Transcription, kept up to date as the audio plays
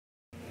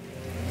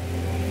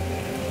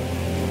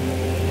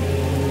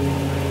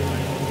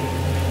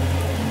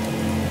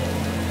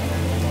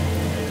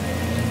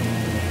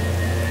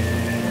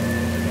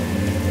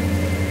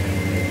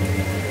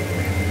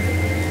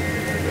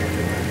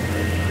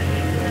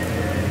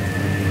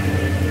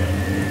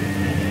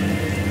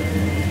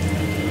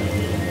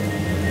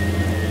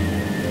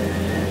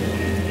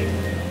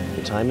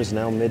time is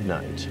now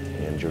midnight,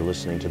 and you're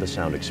listening to The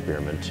Sound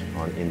Experiment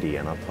on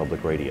Indiana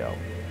Public Radio.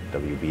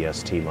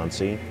 WBST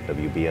Muncie,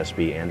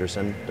 WBSB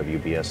Anderson,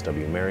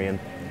 WBSW Marion,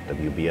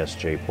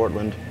 WBSJ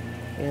Portland,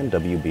 and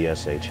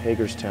WBSH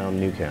Hagerstown,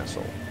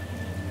 Newcastle.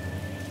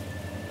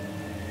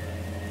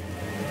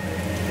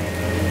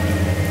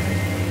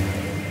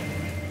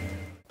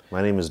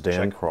 My name is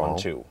Dan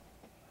Kroll.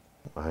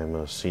 I'm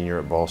a senior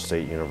at Ball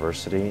State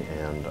University,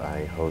 and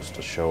I host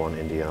a show on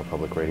Indiana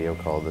Public Radio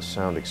called The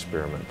Sound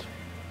Experiment.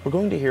 We're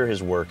going to hear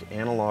his work,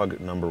 Analog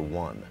Number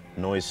 1,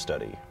 Noise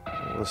Study.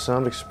 The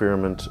Sound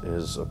Experiment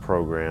is a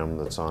program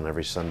that's on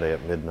every Sunday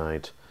at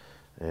midnight,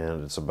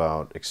 and it's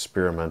about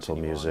experimental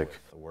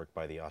music. The work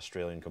by the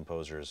Australian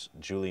composers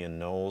Julian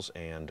Knowles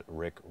and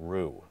Rick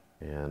Rue.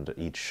 And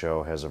each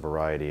show has a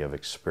variety of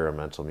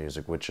experimental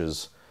music, which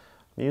is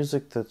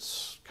music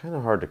that's kind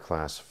of hard to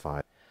classify.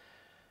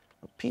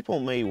 People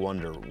may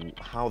wonder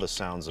how the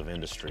sounds of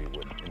industry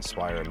would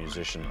inspire a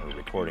musician or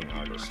recording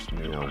artist.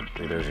 You know,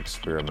 there's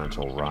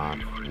experimental rock,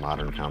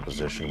 modern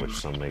composition, which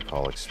some may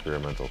call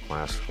experimental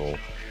classical,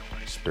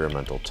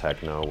 experimental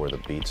techno, where the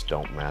beats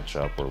don't match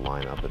up or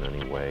line up in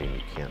any way and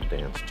you can't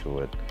dance to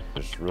it.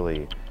 There's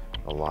really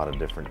a lot of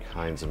different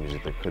kinds of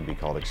music that could be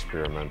called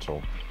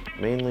experimental.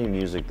 Mainly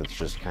music that's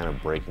just kind of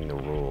breaking the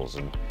rules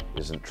and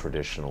isn't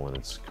traditional in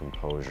its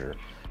composure.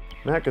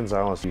 Matt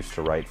Gonzalez used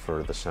to write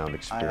for The Sound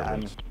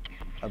Experiment.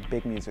 I'm a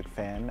big music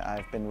fan.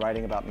 I've been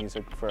writing about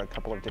music for a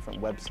couple of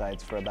different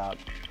websites for about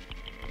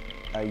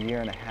a year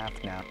and a half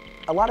now.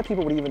 A lot of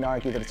people would even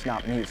argue that it's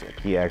not music.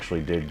 He actually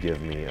did give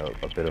me a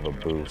bit of a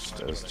boost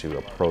as to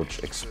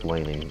approach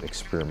explaining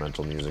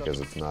experimental music,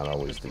 as it's not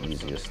always the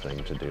easiest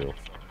thing to do.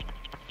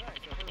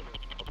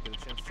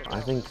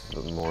 I think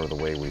more the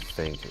way we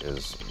think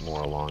is more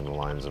along the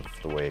lines of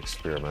the way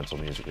experimental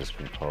music is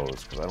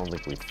composed, because I don't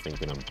think we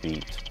think in a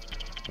beat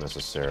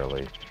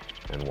necessarily.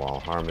 And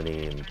while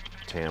harmony and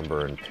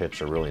timbre and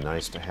pitch are really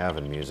nice to have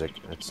in music,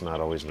 it's not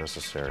always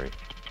necessary.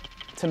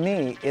 To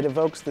me, it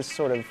evokes this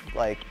sort of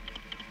like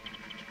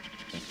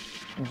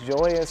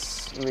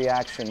joyous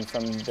reaction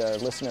from the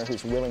listener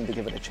who's willing to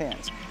give it a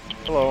chance.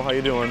 Hello, how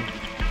you doing?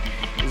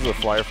 This is a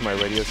flyer for my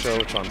radio show.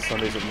 It's on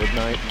Sundays at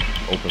midnight.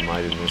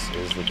 Open-mindedness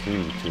is the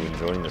key to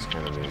enjoying this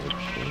kind of music.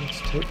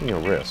 It's taking a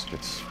risk.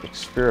 It's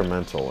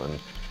experimental, and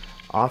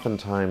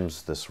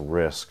oftentimes this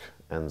risk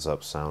ends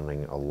up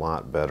sounding a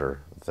lot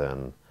better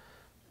than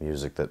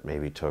music that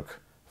maybe took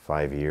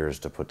 5 years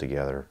to put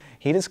together.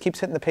 He just keeps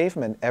hitting the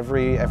pavement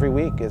every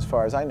week, as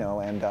far as I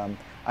know, and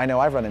I know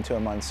I've run into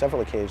him on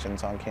several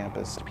occasions on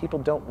campus. People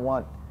don't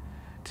want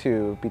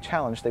to be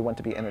challenged, they want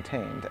to be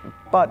entertained.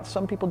 But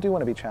some people do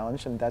want to be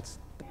challenged, and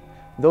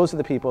those are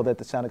the people that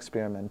the Sound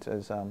Experiment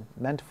is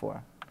meant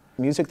for.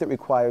 Music that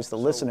requires the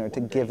listener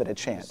to give it a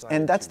chance.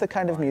 And that's the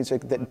kind of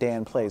music that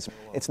Dan plays.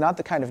 It's not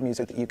the kind of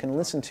music that you can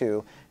listen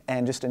to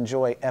and just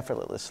enjoy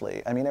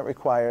effortlessly. I mean, it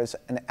requires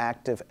an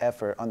active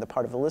effort on the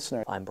part of the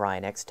listener. I'm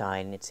Brian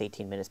Eckstein. It's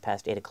 18 minutes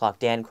past 8 o'clock.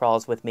 Dan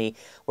Kroll's with me.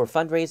 We're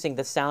fundraising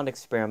The Sound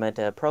Experiment,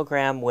 a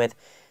program with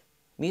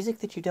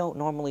music that you don't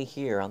normally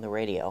hear on the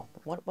radio.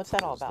 What's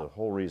that all about? The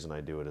whole reason I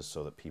do it is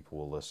so that people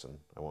will listen.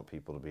 I want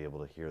people to be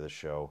able to hear the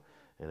show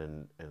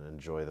and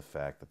enjoy the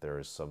fact that there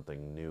is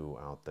something new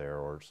out there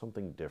or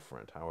something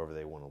different, however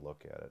they want to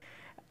look at it.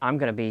 I'm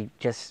going to be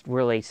just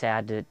really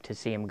sad to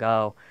see him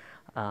go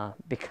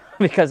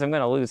because I'm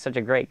going to lose such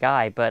a great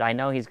guy, but I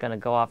know he's going to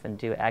go off and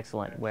do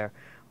excellent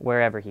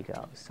wherever he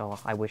goes, so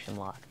I wish him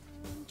luck.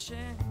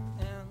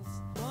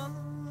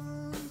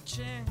 One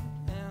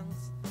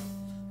chance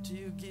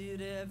to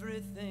get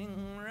everything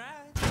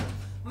right.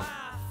 My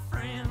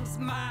friends,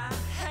 my